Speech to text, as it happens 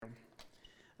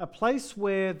a place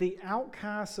where the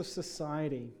outcasts of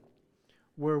society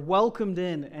were welcomed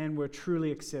in and were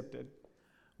truly accepted,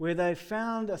 where they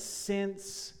found a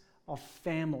sense of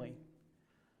family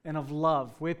and of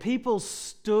love, where people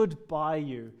stood by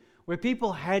you, where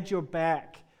people had your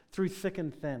back through thick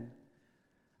and thin,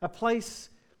 a place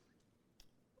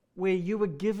where you were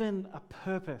given a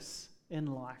purpose in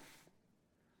life.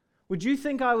 Would you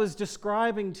think I was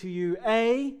describing to you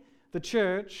A, the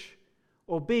church,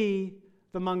 or B,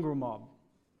 the mongrel mob?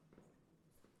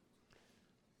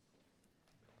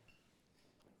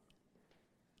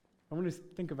 I want to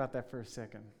think about that for a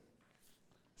second.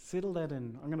 Settle that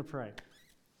in. I'm going to pray.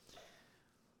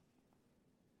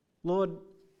 Lord,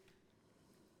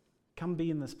 come be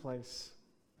in this place,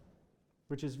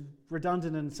 which is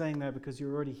redundant in saying that because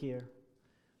you're already here.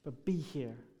 But be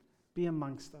here. Be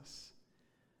amongst us.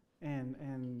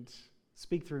 And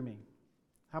speak through me.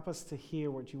 Help us to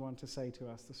hear what you want to say to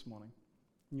us this morning.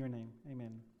 In your name,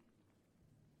 amen.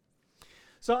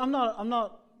 So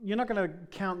you're not going to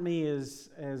count me as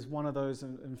one of those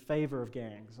in favor of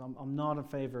gangs. I'm not in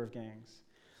favor of gangs.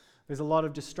 There's a lot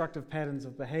of destructive patterns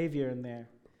of behavior in there.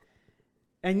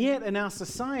 And yet, in our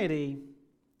society,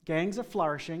 gangs are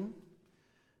flourishing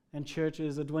and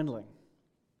churches are dwindling.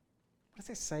 What does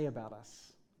that say about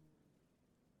us?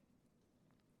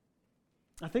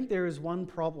 I think there is one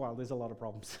problem. Well, there's a lot of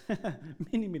problems.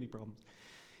 many, many problems.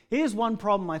 Here's one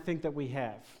problem I think that we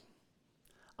have.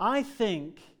 I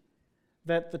think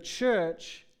that the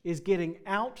church is getting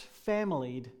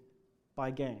out-familied by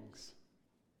gangs.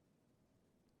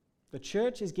 The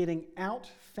church is getting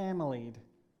out-familied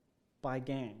by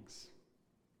gangs.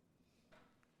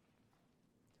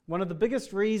 One of the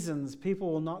biggest reasons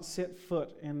people will not set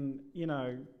foot in,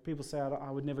 people say, I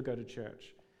would never go to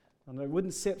church. And they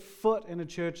wouldn't set foot in a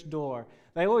church door.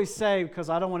 They always say, because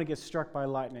I don't want to get struck by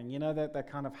lightning. You know that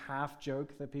kind of half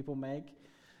joke that people make?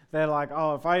 They're like,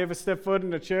 oh, if I ever step foot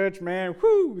in a church, man,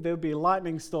 there'll be a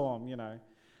lightning storm,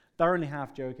 They're only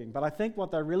half joking. But I think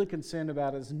what they're really concerned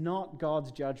about is not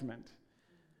God's judgment,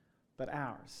 but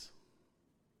ours.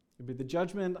 It'd be the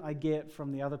judgment I get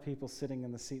from the other people sitting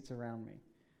in the seats around me.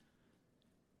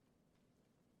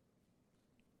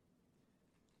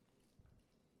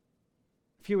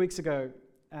 A few weeks ago,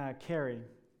 Kerry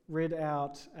read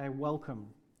out a welcome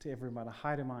to everyone, a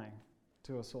Haere mai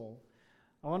to us all.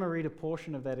 I want to read a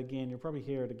portion of that again. You'll probably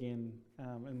hear it again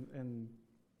in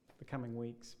the coming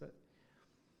weeks. But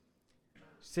she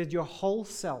said, your whole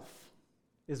self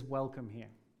is welcome here.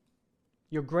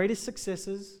 Your greatest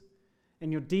successes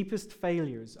and your deepest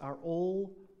failures are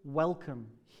all welcome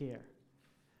here.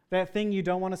 That thing you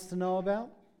don't want us to know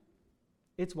about,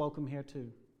 it's welcome here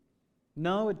too.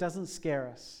 No, it doesn't scare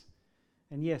us.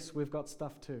 And yes, we've got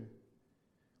stuff too.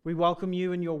 We welcome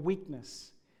you in your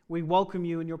weakness. We welcome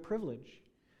you in your privilege.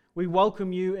 We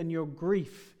welcome you in your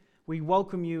grief. We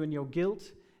welcome you in your guilt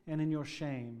and in your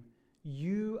shame.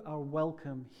 You are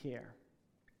welcome here.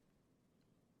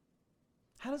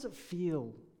 How does it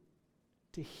feel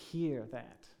to hear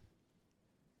that?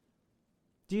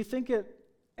 Do you think it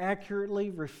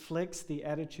accurately reflects the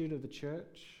attitude of the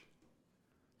church?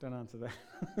 Don't answer that.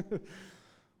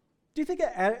 Do you think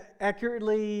it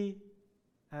accurately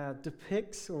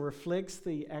depicts or reflects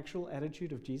the actual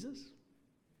attitude of Jesus?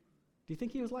 Do you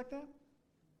think he was like that?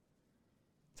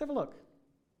 Let's have a look.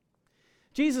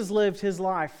 Jesus lived his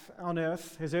life on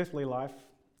earth, his earthly life,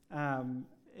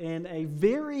 in a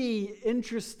very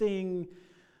interesting,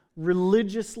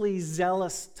 religiously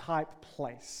zealous type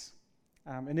place.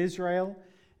 In Israel,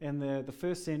 in the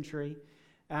first century,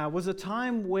 was a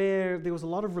time where there was a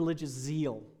lot of religious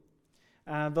zeal.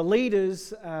 The leaders,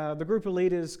 the group of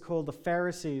leaders called the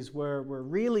Pharisees, were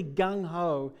really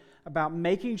gung-ho about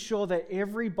making sure that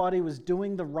everybody was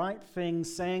doing the right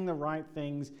things, saying the right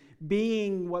things,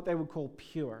 being what they would call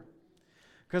pure.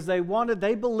 Because they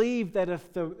believed that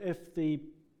if the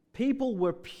people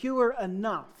were pure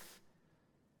enough,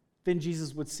 then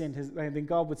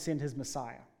God would send his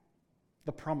Messiah,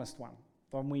 the promised one,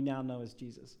 the one we now know as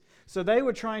Jesus. So they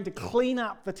were trying to clean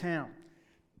up the town,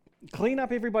 clean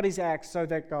up everybody's acts so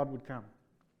that God would come.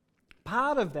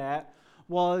 Part of that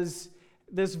was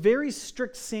this very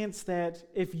strict sense that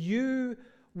if you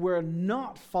were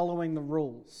not following the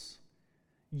rules,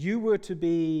 you were to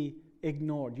be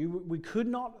ignored. We could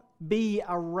not be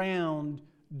around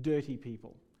dirty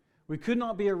people. We could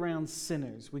not be around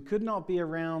sinners. We could not be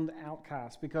around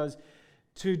outcasts, because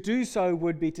to do so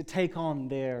would be to take on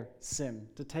their sin,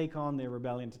 to take on their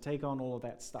rebellion, to take on all of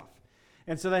that stuff.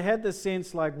 And so they had this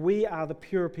sense like, we are the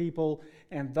pure people,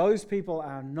 and those people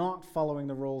are not following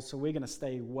the rules, so we're going to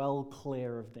stay well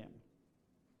clear of them.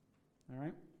 All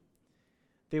right?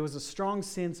 There was a strong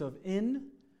sense of in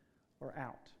or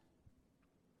out.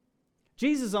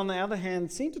 Jesus, on the other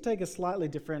hand, seemed to take a slightly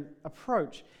different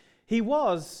approach. He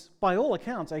was, by all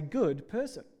accounts, a good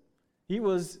person. He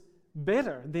was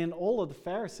better than all of the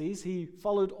Pharisees. He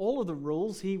followed all of the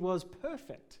rules. He was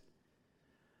perfect.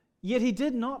 Yet he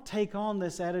did not take on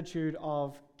this attitude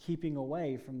of keeping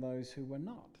away from those who were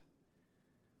not.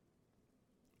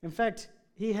 In fact,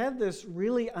 he had this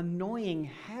really annoying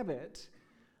habit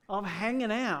of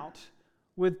hanging out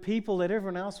with people that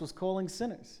everyone else was calling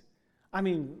sinners. I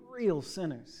mean, real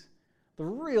sinners. The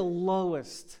real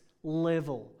lowest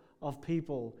level of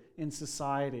people in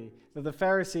society that the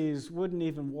Pharisees wouldn't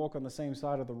even walk on the same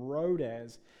side of the road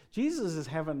as. Jesus is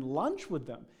having lunch with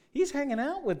them. He's hanging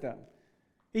out with them.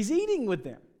 He's eating with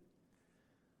them.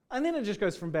 And then it just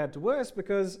goes from bad to worse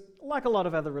because, like a lot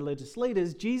of other religious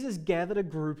leaders, Jesus gathered a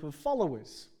group of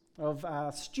followers, of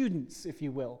students, if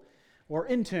you will, or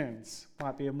interns,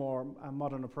 might be a more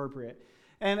modern appropriate.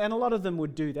 And a lot of them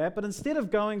would do that, but instead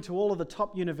of going to all of the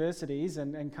top universities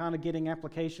and kind of getting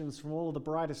applications from all of the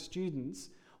brightest students,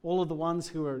 all of the ones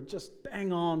who are just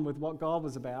bang on with what God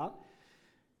was about,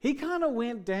 he kind of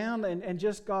went down and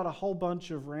just got a whole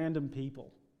bunch of random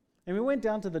people. And we went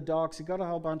down to the docks, he got a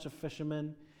whole bunch of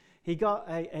fishermen, he got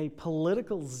a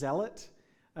political zealot.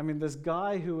 I mean, this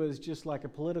guy who was just like a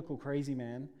political crazy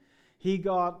man. He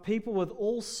got people with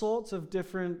all sorts of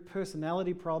different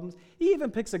personality problems. He even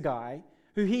picks a guy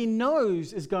who he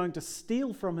knows is going to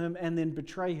steal from him and then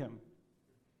betray him.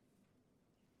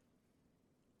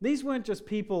 These weren't just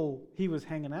people he was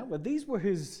hanging out with. These were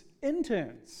his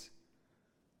interns.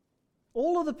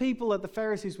 All of the people that the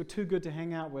Pharisees were too good to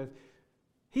hang out with,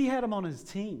 he had them on his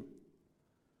team.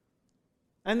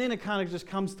 And then it kind of just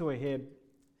comes to a head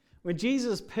when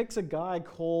Jesus picks a guy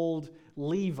called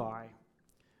Levi,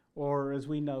 or as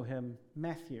we know him,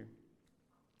 Matthew.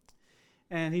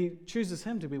 And he chooses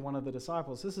him to be one of the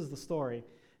disciples. This is the story.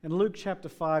 In Luke chapter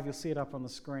 5, you'll see it up on the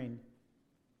screen.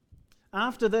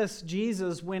 After this,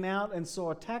 Jesus went out and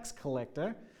saw a tax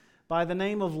collector by the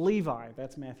name of Levi,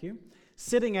 that's Matthew,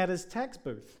 sitting at his tax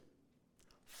booth.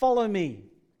 "Follow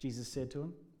me," Jesus said to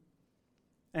him.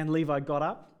 And Levi got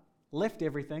up, left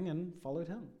everything, and followed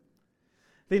him.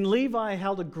 Then Levi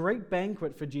held a great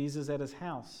banquet for Jesus at his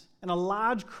house, and a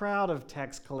large crowd of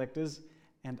tax collectors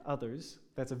and others,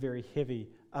 that's a very heavy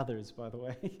others, by the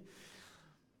way,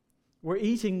 were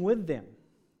eating with them.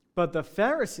 But the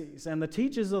Pharisees and the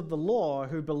teachers of the law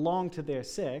who belonged to their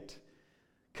sect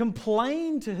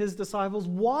complained to his disciples,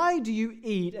 "Why do you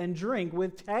eat and drink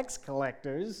with tax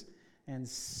collectors and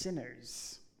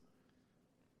sinners?"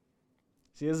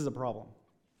 See, this is a problem.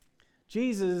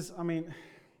 Jesus, I mean,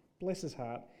 bless his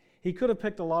heart, he could have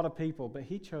picked a lot of people, but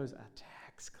he chose a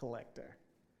tax collector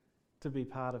to be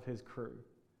part of his crew.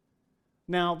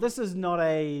 Now, this is not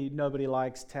a nobody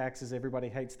likes taxes, everybody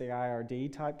hates the IRD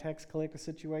type tax collector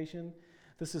situation.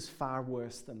 This is far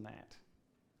worse than that.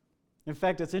 In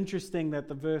fact, it's interesting that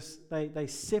the verse, they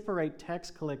separate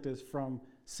tax collectors from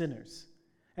sinners.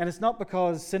 And it's not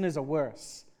because sinners are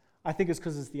worse. I think it's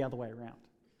because it's the other way around.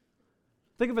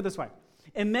 Think of it this way.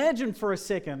 Imagine for a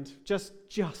second, just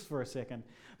for a second,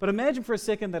 but imagine for a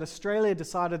second that Australia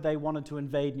decided they wanted to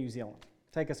invade New Zealand.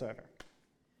 Take us over.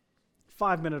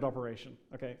 5-minute operation,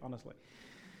 okay, honestly.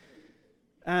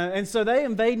 And so they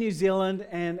invade New Zealand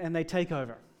and they take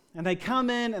over. And they come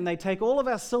in and they take all of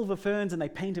our silver ferns and they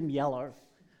paint them yellow,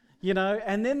 you know,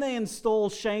 and then they install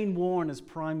Shane Warne as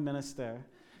Prime Minister,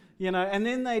 you know, and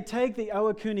then they take the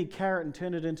Owakuni carrot and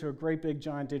turn it into a great big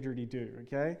giant didgeridoo,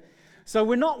 okay? So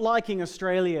we're not liking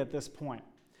Australia at this point.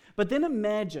 But then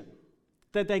imagine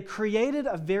that they created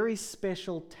a very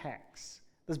special tax,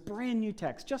 this brand new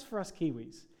tax, just for us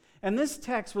Kiwis. And this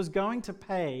tax was going to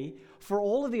pay for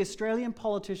all of the Australian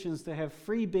politicians to have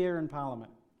free beer in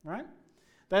Parliament, right?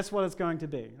 That's what it's going to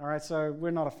be, all right? So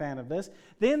we're not a fan of this.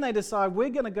 Then they decide we're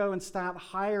going to go and start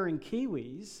hiring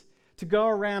Kiwis to go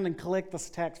around and collect this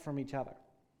tax from each other.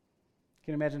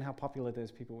 Can you imagine how popular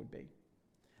those people would be?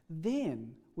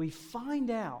 Then we find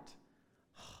out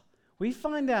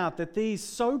that these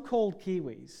so-called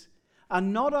Kiwis are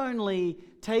not only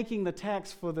taking the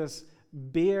tax for this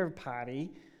beer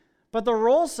party, but they're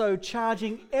also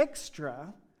charging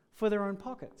extra for their own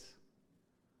pockets.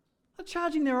 They're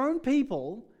charging their own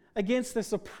people against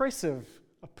this oppressive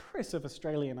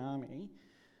Australian army.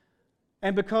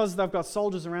 And because they've got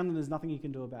soldiers around them, there's nothing you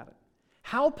can do about it.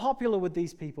 How popular would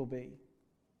these people be?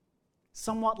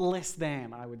 Somewhat less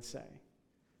than, I would say.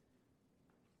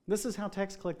 This is how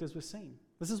tax collectors were seen.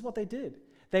 This is what they did.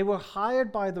 They were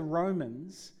hired by the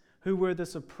Romans, who were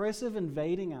this oppressive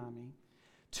invading army,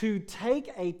 to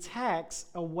take a tax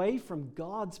away from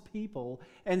God's people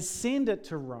and send it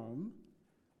to Rome,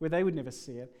 where they would never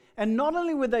see it. And not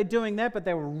only were they doing that, but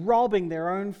they were robbing their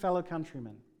own fellow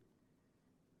countrymen.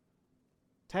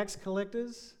 Tax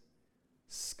collectors,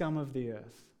 scum of the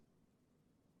earth.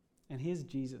 And here's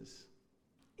Jesus,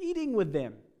 eating with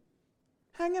them,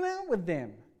 hanging out with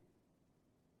them.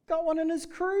 Got one in his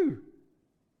crew.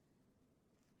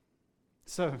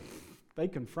 So they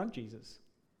confront Jesus,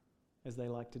 as they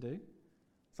like to do.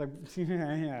 It's like,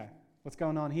 yeah, what's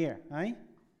going on here, eh?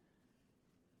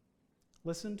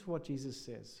 Listen to what Jesus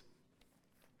says.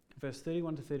 Verse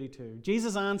 31 to 32.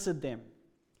 Jesus answered them,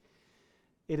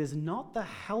 "It is not the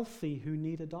healthy who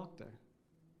need a doctor,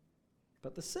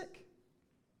 but the sick.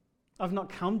 I've not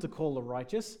come to call the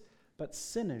righteous, but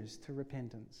sinners to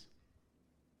repentance."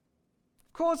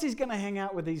 Of course he's going to hang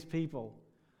out with these people.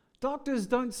 Doctors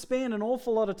don't spend an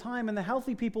awful lot of time in the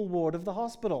healthy people ward of the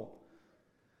hospital.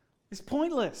 It's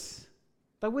pointless.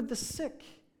 They're with the sick.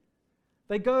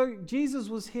 Jesus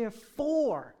was here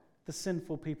for the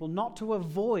sinful people, not to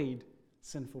avoid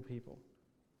sinful people.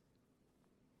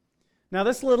 Now,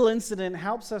 this little incident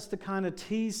helps us to kind of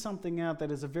tease something out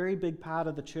that is a very big part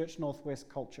of the Church Northwest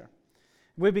culture.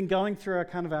 We've been going through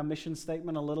our mission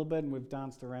statement a little bit, and we've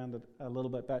danced around it a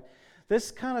little bit, but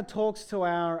this kind of talks to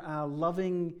our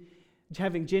loving,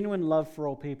 having genuine love for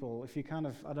all people. If you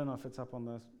I don't know if it's up on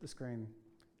the screen.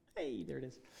 Hey, there it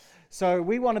is. So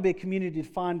we want to be a community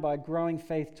defined by growing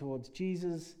faith towards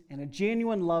Jesus and a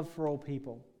genuine love for all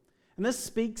people. And this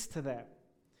speaks to that.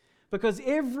 Because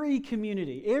every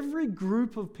community, every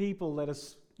group of people that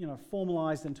is,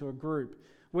 formalized into a group,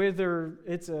 whether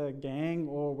it's a gang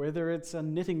or whether it's a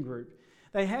knitting group,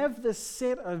 they have this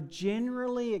set of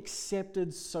generally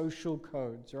accepted social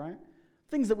codes, right?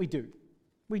 Things that we do.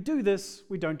 We do this,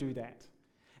 we don't do that.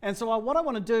 And so what I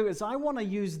want to do is I want to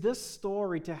use this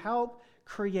story to help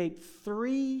create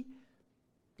three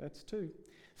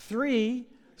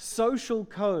social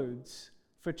codes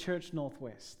for Church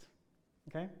Northwest.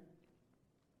 Okay?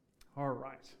 All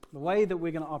right. The way that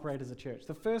we're going to operate as a church.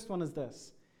 The first one is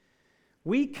this.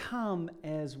 We come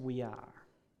as we are.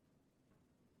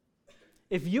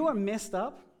 If you are messed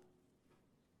up,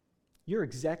 you're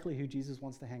exactly who Jesus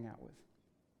wants to hang out with.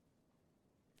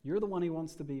 You're the one he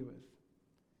wants to be with.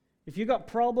 If you've got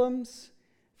problems,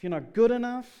 if you're not good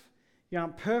enough, you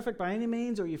aren't perfect by any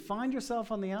means, or you find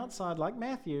yourself on the outside like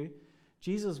Matthew,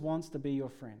 Jesus wants to be your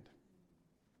friend.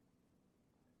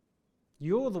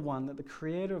 You're the one that the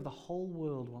creator of the whole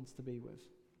world wants to be with.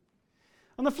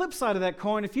 On the flip side of that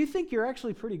coin, if you think you're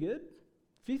actually pretty good,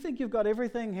 if you think you've got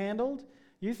everything handled,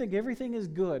 you think everything is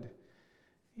good,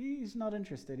 he's not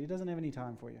interested. He doesn't have any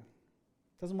time for you.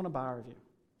 Doesn't want a bar of you.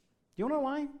 You know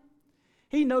why?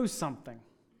 He knows something.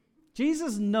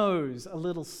 Jesus knows a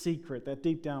little secret that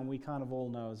deep down we kind of all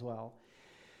know as well.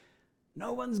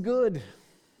 No one's good.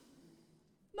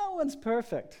 No one's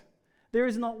perfect. There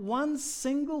is not one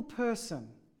single person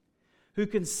who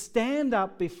can stand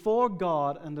up before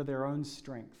God under their own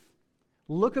strength.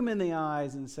 Look him in the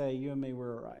eyes and say, you and me,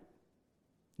 we're all right.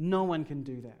 No one can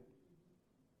do that.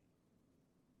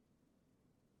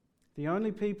 The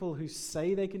only people who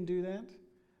say they can do that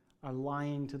are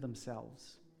lying to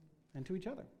themselves and to each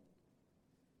other.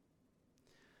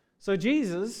 So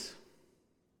Jesus,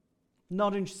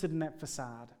 not interested in that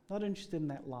facade, not interested in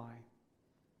that lie.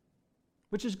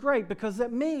 Which is great because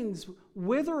that means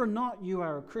whether or not you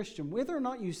are a Christian, whether or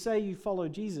not you say you follow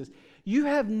Jesus, you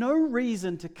have no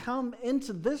reason to come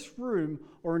into this room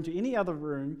or into any other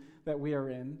room that we are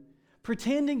in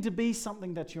pretending to be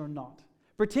something that you're not,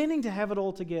 pretending to have it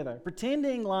all together,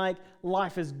 pretending like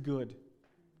life is good.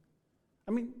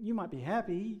 I mean, you might be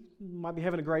happy, you might be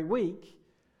having a great week,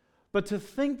 but to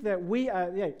think that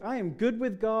I am good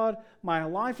with God, my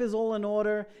life is all in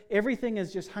order, everything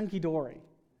is just hunky-dory.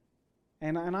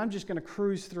 And I'm just going to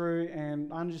cruise through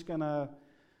and I'm just going to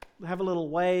have a little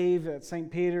wave at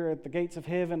St. Peter at the gates of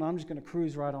heaven. I'm just going to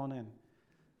cruise right on in.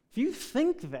 If you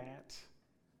think that,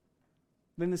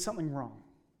 then there's something wrong.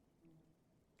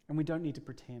 And we don't need to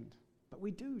pretend. But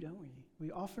we do, don't we?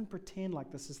 We often pretend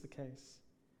like this is the case.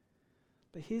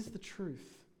 But here's the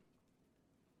truth.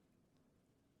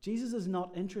 Jesus is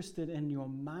not interested in your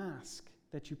mask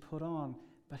that you put on,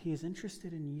 but he is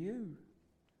interested in you.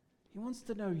 He wants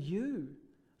to know you,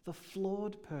 the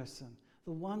flawed person,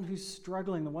 the one who's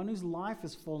struggling, the one whose life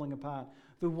is falling apart,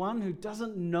 the one who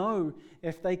doesn't know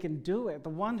if they can do it, the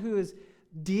one who is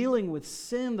dealing with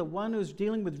sin, the one who's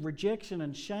dealing with rejection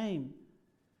and shame,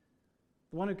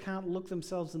 the one who can't look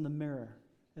themselves in the mirror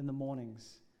in the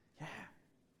mornings. Yeah,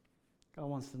 God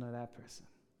wants to know that person.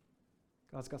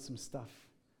 God's got some stuff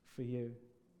for you.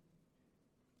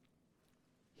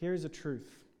 here is a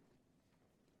truth.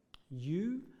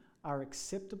 You are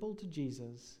acceptable to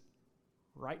Jesus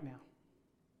right now.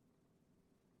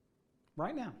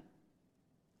 Right now.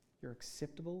 You're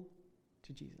acceptable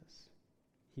to Jesus.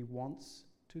 He wants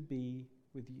to be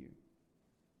with you.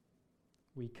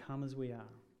 We come as we are.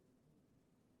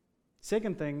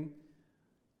 Second thing,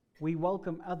 we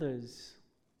welcome others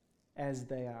as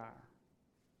they are.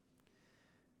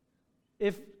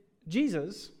 If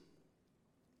Jesus,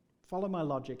 follow my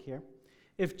logic here,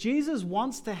 if Jesus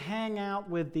wants to hang out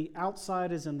with the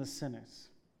outsiders and the sinners,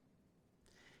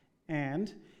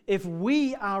 and if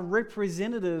we are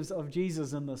representatives of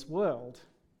Jesus in this world,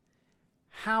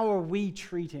 how are we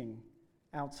treating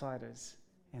outsiders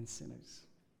and sinners?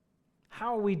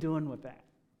 How are we doing with that?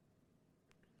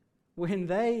 When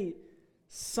they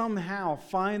somehow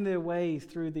find their way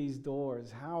through these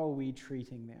doors, how are we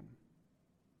treating them?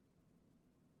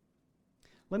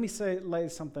 Let me lay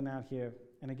something out here,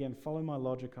 and again, follow my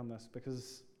logic on this,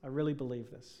 because I really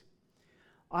believe this.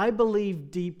 I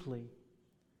believe deeply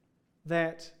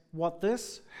that what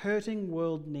this hurting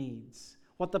world needs,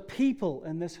 what the people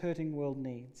in this hurting world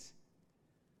needs,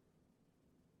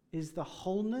 is the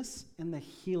wholeness and the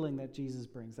healing that Jesus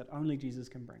brings, that only Jesus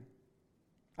can bring.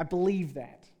 I believe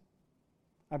that.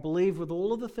 I believe with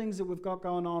all of the things that we've got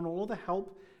going on, all of the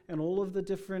help and all of the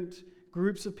different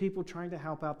groups of people trying to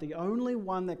help out, the only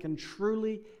one that can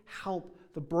truly help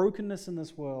the brokenness in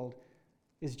this world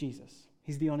is Jesus.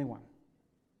 He's the only one.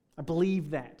 I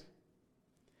believe that.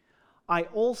 I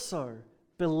also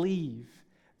believe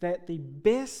that the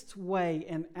best way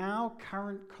in our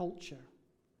current culture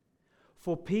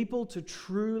for people to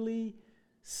truly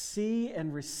see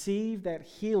and receive that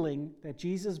healing that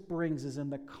Jesus brings is in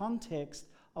the context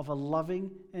of a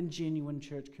loving and genuine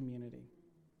church community.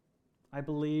 I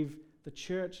believe the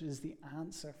church is the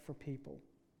answer for people.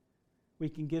 We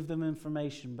can give them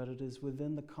information, but it is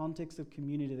within the context of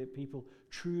community that people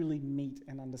truly meet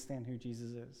and understand who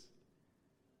Jesus is.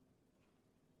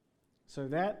 So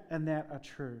that and that are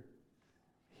true.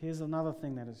 Here's another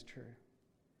thing that is true.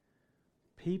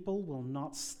 People will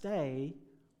not stay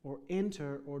or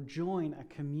enter or join a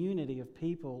community of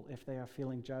people if they are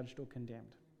feeling judged or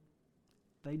condemned.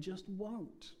 They just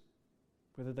won't,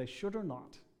 whether they should or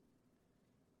not.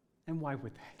 And why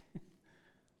would they?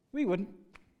 We wouldn't.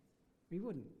 We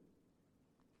wouldn't.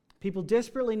 People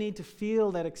desperately need to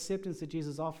feel that acceptance that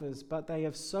Jesus offers, but they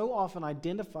have so often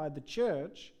identified the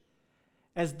church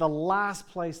as the last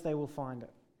place they will find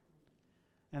it.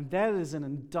 And that is an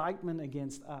indictment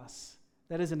against us.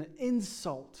 That is an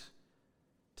insult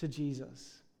to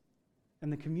Jesus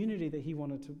and the community that he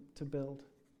wanted to build.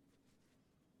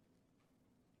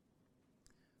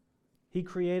 He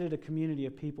created a community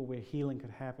of people where healing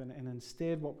could happen, and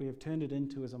instead what we have turned it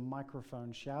into is a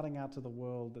microphone shouting out to the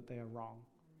world that they are wrong.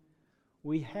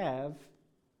 We have,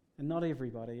 and not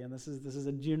everybody, and this is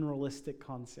a generalistic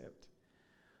concept,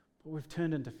 but we've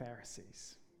turned into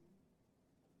Pharisees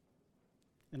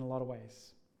in a lot of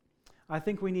ways. I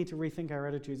think we need to rethink our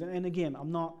attitudes. And again,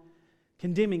 I'm not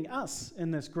condemning us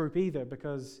in this group either,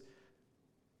 because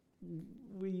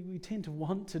we tend to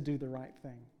want to do the right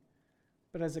thing.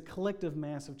 But as a collective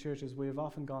mass of churches, we have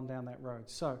often gone down that road.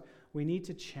 So we need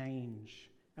to change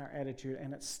our attitude,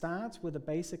 and it starts with a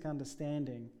basic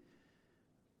understanding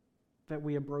that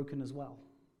we are broken as well.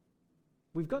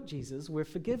 We've got Jesus, we're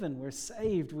forgiven, we're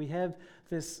saved, we have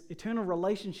this eternal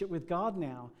relationship with God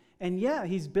now. And yeah,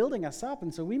 he's building us up,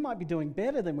 and so we might be doing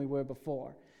better than we were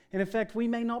before. And in fact, we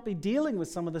may not be dealing with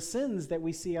some of the sins that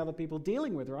we see other people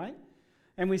dealing with, right?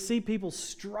 And we see people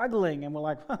struggling, and we're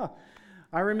like,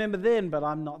 I remember then, but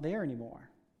I'm not there anymore.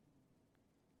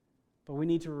 But we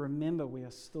need to remember we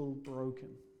are still broken.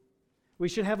 We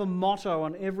should have a motto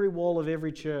on every wall of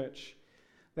every church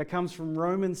that comes from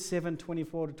Romans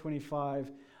 7:24-25.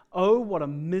 Oh, what a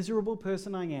miserable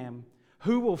person I am.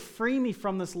 Who will free me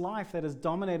from this life that is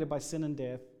dominated by sin and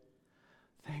death?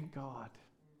 Thank God.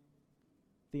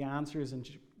 The answer is in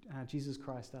Jesus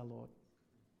Christ our Lord.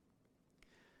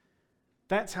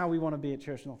 That's how we want to be at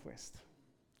Church Northwest.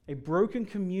 A broken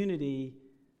community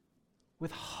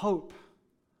with hope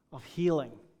of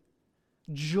healing,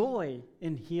 joy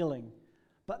in healing,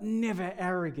 but never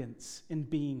arrogance in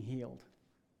being healed.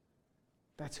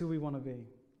 That's who we want to be.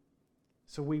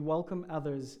 So we welcome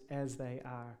others as they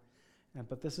are.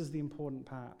 But this is the important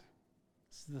part.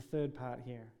 This is the third part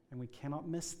here. And we cannot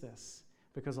miss this,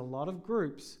 because a lot of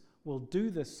groups will do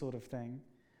this sort of thing.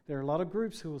 There are a lot of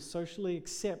groups who will socially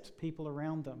accept people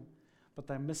around them, but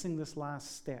they're missing this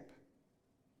last step.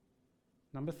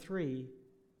 Number 3,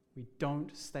 we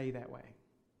don't stay that way.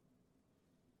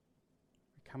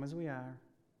 We come as we are.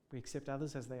 We accept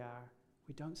others as they are.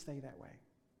 We don't stay that way.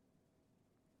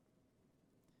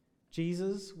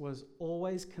 Jesus was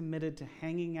always committed to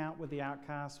hanging out with the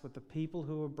outcasts, with the people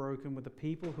who were broken, with the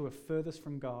people who were furthest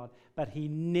from God, but he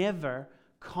never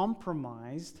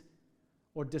compromised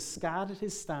or discarded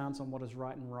his stance on what is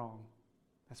right and wrong.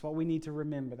 That's what we need to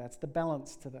remember. That's the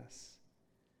balance to this.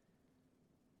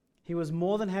 He was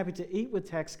more than happy to eat with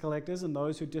tax collectors and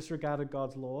those who disregarded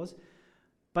God's laws,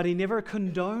 but he never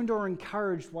condoned or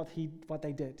encouraged what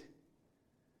they did.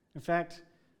 In fact,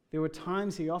 there were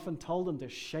times he often told them to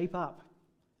shape up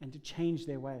and to change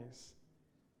their ways.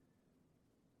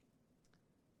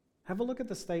 Have a look at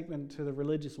the statement to the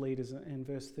religious leaders in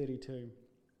verse 32.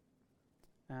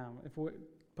 If we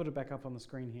put it back up on the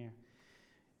screen here.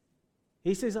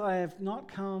 He says, I have not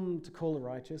come to call the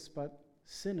righteous, but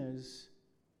sinners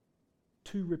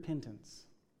to repentance.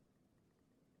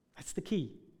 That's the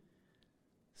key.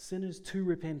 Sinners to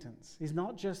repentance. He's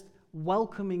not just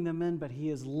welcoming them in, but he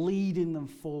is leading them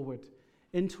forward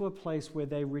into a place where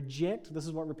they reject, this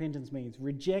is what repentance means,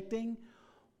 rejecting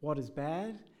what is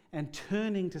bad and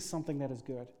turning to something that is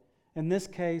good. In this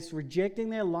case, rejecting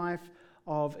their life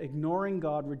of ignoring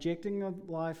God, rejecting a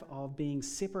life of being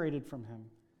separated from him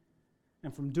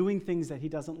and from doing things that he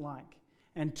doesn't like,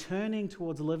 and turning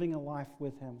towards living a life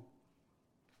with him.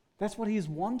 That's what he is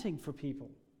wanting for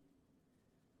people.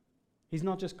 He's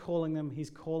not just calling them, he's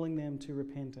calling them to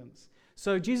repentance.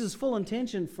 So Jesus' full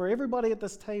intention for everybody at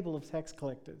this table of tax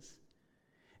collectors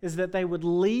is that they would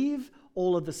leave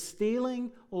all of the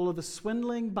stealing, all of the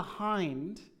swindling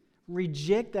behind,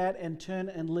 reject that, and turn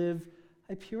and live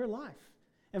a pure life.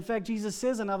 In fact, Jesus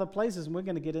says in other places, and we're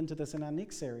going to get into this in our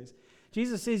next series,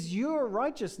 Jesus says your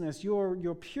righteousness,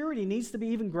 your purity needs to be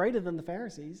even greater than the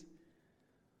Pharisees.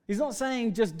 He's not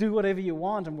saying just do whatever you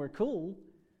want and we're cool.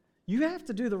 You have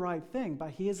to do the right thing,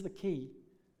 but here's the key.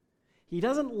 He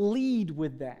doesn't lead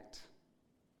with that.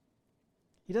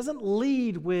 He doesn't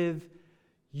lead with,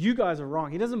 you guys are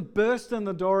wrong. He doesn't burst in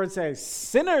the door and say,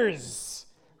 sinners,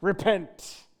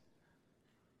 repent.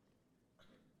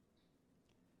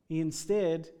 He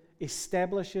instead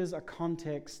establishes a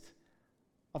context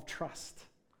of trust,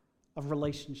 of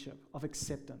relationship, of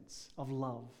acceptance, of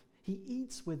love. He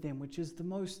eats with them, which is the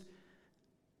most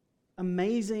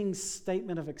amazing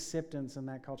statement of acceptance in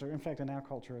that culture. In fact, in our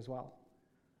culture as well.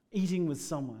 Eating with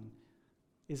someone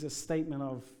is a statement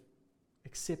of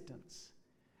acceptance.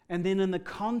 And then in the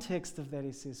context of that,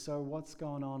 he says, so what's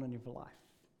going on in your life?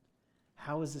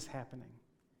 How is this happening?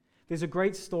 There's a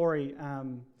great story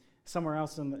somewhere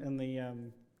else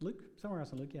in Luke,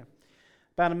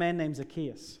 about a man named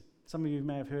Zacchaeus. Some of you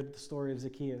may have heard the story of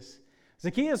Zacchaeus.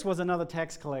 Zacchaeus was another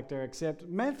tax collector, except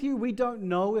Matthew, we don't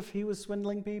know if he was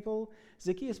swindling people.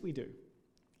 Zacchaeus, we do.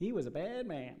 He was a bad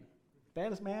man.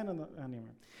 Baddest man in the...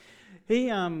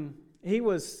 Anyway. He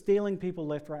was stealing people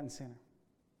left, right, and center.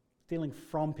 Stealing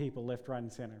from people left, right,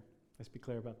 and center. Let's be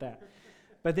clear about that.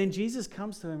 But then Jesus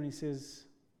comes to him and he says,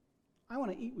 I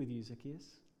want to eat with you, Zacchaeus.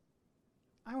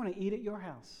 I want to eat at your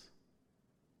house,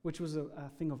 which was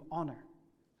a thing of honor,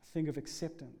 a thing of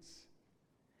acceptance.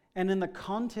 And in the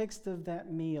context of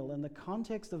that meal, in the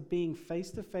context of being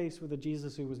face to face with a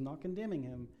Jesus who was not condemning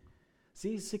him,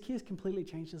 see, Zacchaeus completely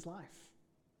changed his life.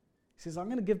 He says, I'm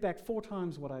going to give back 4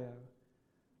 times what I owe.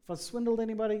 If I've swindled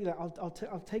anybody,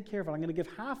 I'll take care of it. I'm going to give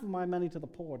half of my money to the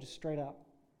poor, just straight up.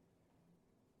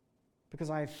 Because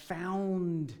I have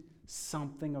found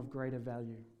something of greater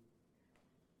value.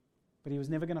 But he was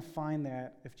never going to find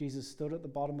that if Jesus stood at the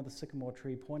bottom of the sycamore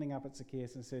tree pointing up at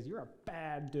Zacchaeus and says, you're a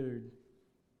bad dude.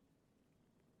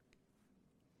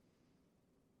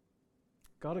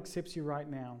 God accepts you right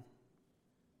now.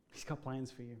 He's got plans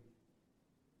for you.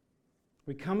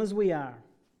 We come as we are.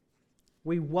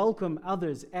 We welcome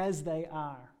others as they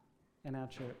are in our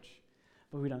church,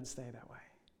 but we don't stay that way.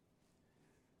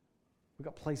 We've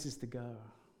got places to go,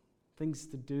 things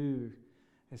to do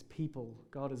as people.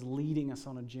 God is leading us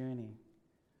on a journey,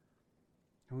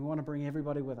 and we want to bring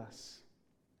everybody with us.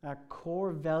 Our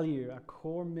core value, our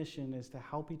core mission is to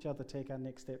help each other take our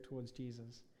next step towards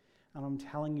Jesus. And I'm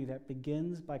telling you, that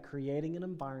begins by creating an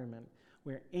environment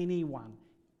where anyone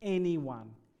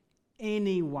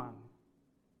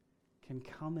can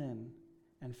come in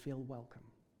and feel welcome.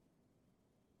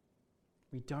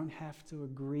 We don't have to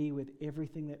agree with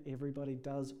everything that everybody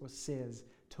does or says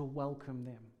to welcome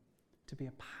them, to be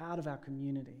a part of our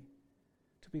community,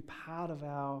 to be part of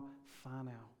our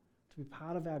whānau, to be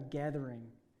part of our gathering.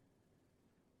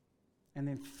 And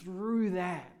then through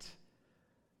that,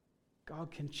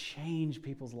 God can change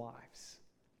people's lives.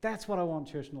 That's what I want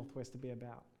Church Northwest to be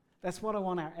about. That's what I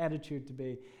want our attitude to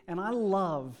be. And I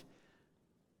love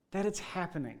that it's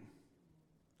happening.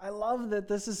 I love that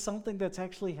this is something that's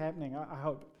actually happening. I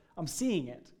hope. I'm seeing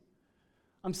it.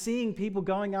 I'm seeing people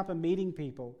going up and meeting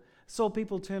people. Saw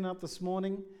people turn up this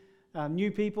morning, new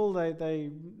people.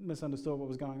 They misunderstood what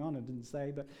was going on and didn't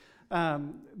say, but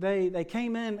they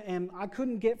came in, and I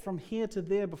couldn't get from here to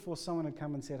there before someone had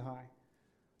come and said hi.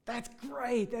 That's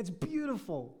great. That's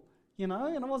beautiful. And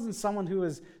it wasn't someone who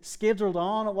was scheduled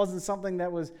on. It wasn't something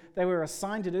that they were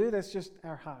assigned to do. That's just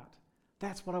our heart.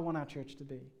 That's what I want our church to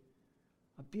be.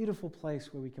 A beautiful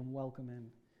place where we can welcome in,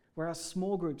 where our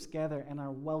small groups gather and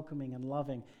are welcoming and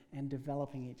loving and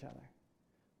developing each other.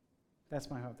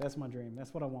 That's my hope. That's my dream.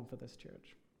 That's what I want for this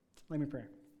church. Let me pray.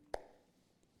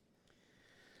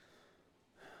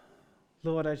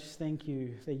 Lord, I just thank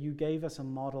you that you gave us a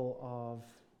model of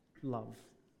love.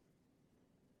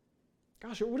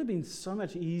 Gosh, it would have been so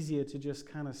much easier to just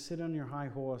kind of sit on your high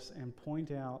horse and point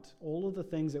out all of the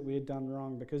things that we had done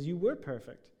wrong, because you were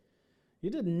perfect. You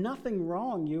did nothing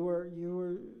wrong. You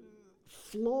were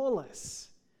flawless.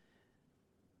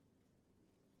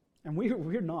 And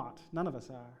we're not. None of us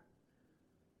are.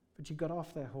 But you got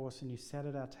off that horse and you sat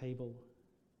at our table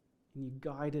and you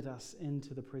guided us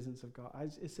into the presence of God.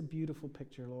 It's a beautiful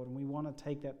picture, Lord, and we want to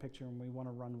take that picture and we want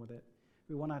to run with it.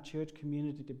 We want our church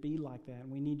community to be like that,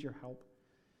 and we need your help.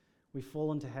 We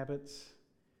fall into habits.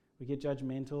 We get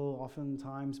judgmental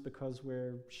oftentimes because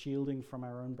we're shielding from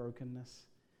our own brokenness.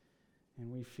 And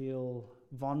we feel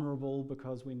vulnerable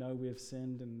because we know we have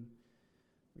sinned and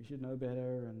we should know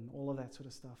better and all of that sort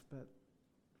of stuff. But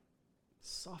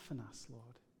soften us,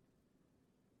 Lord.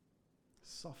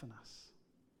 Soften us.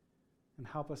 And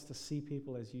help us to see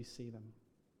people as you see them.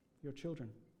 Your children.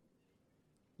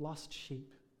 Lost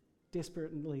sheep.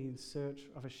 Desperately in search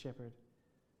of a shepherd.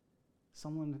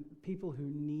 People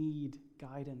who need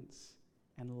guidance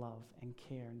and love and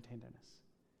care and tenderness.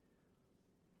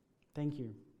 Thank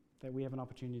you that we have an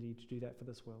opportunity to do that for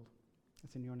this world.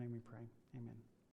 It's in your name we pray. Amen.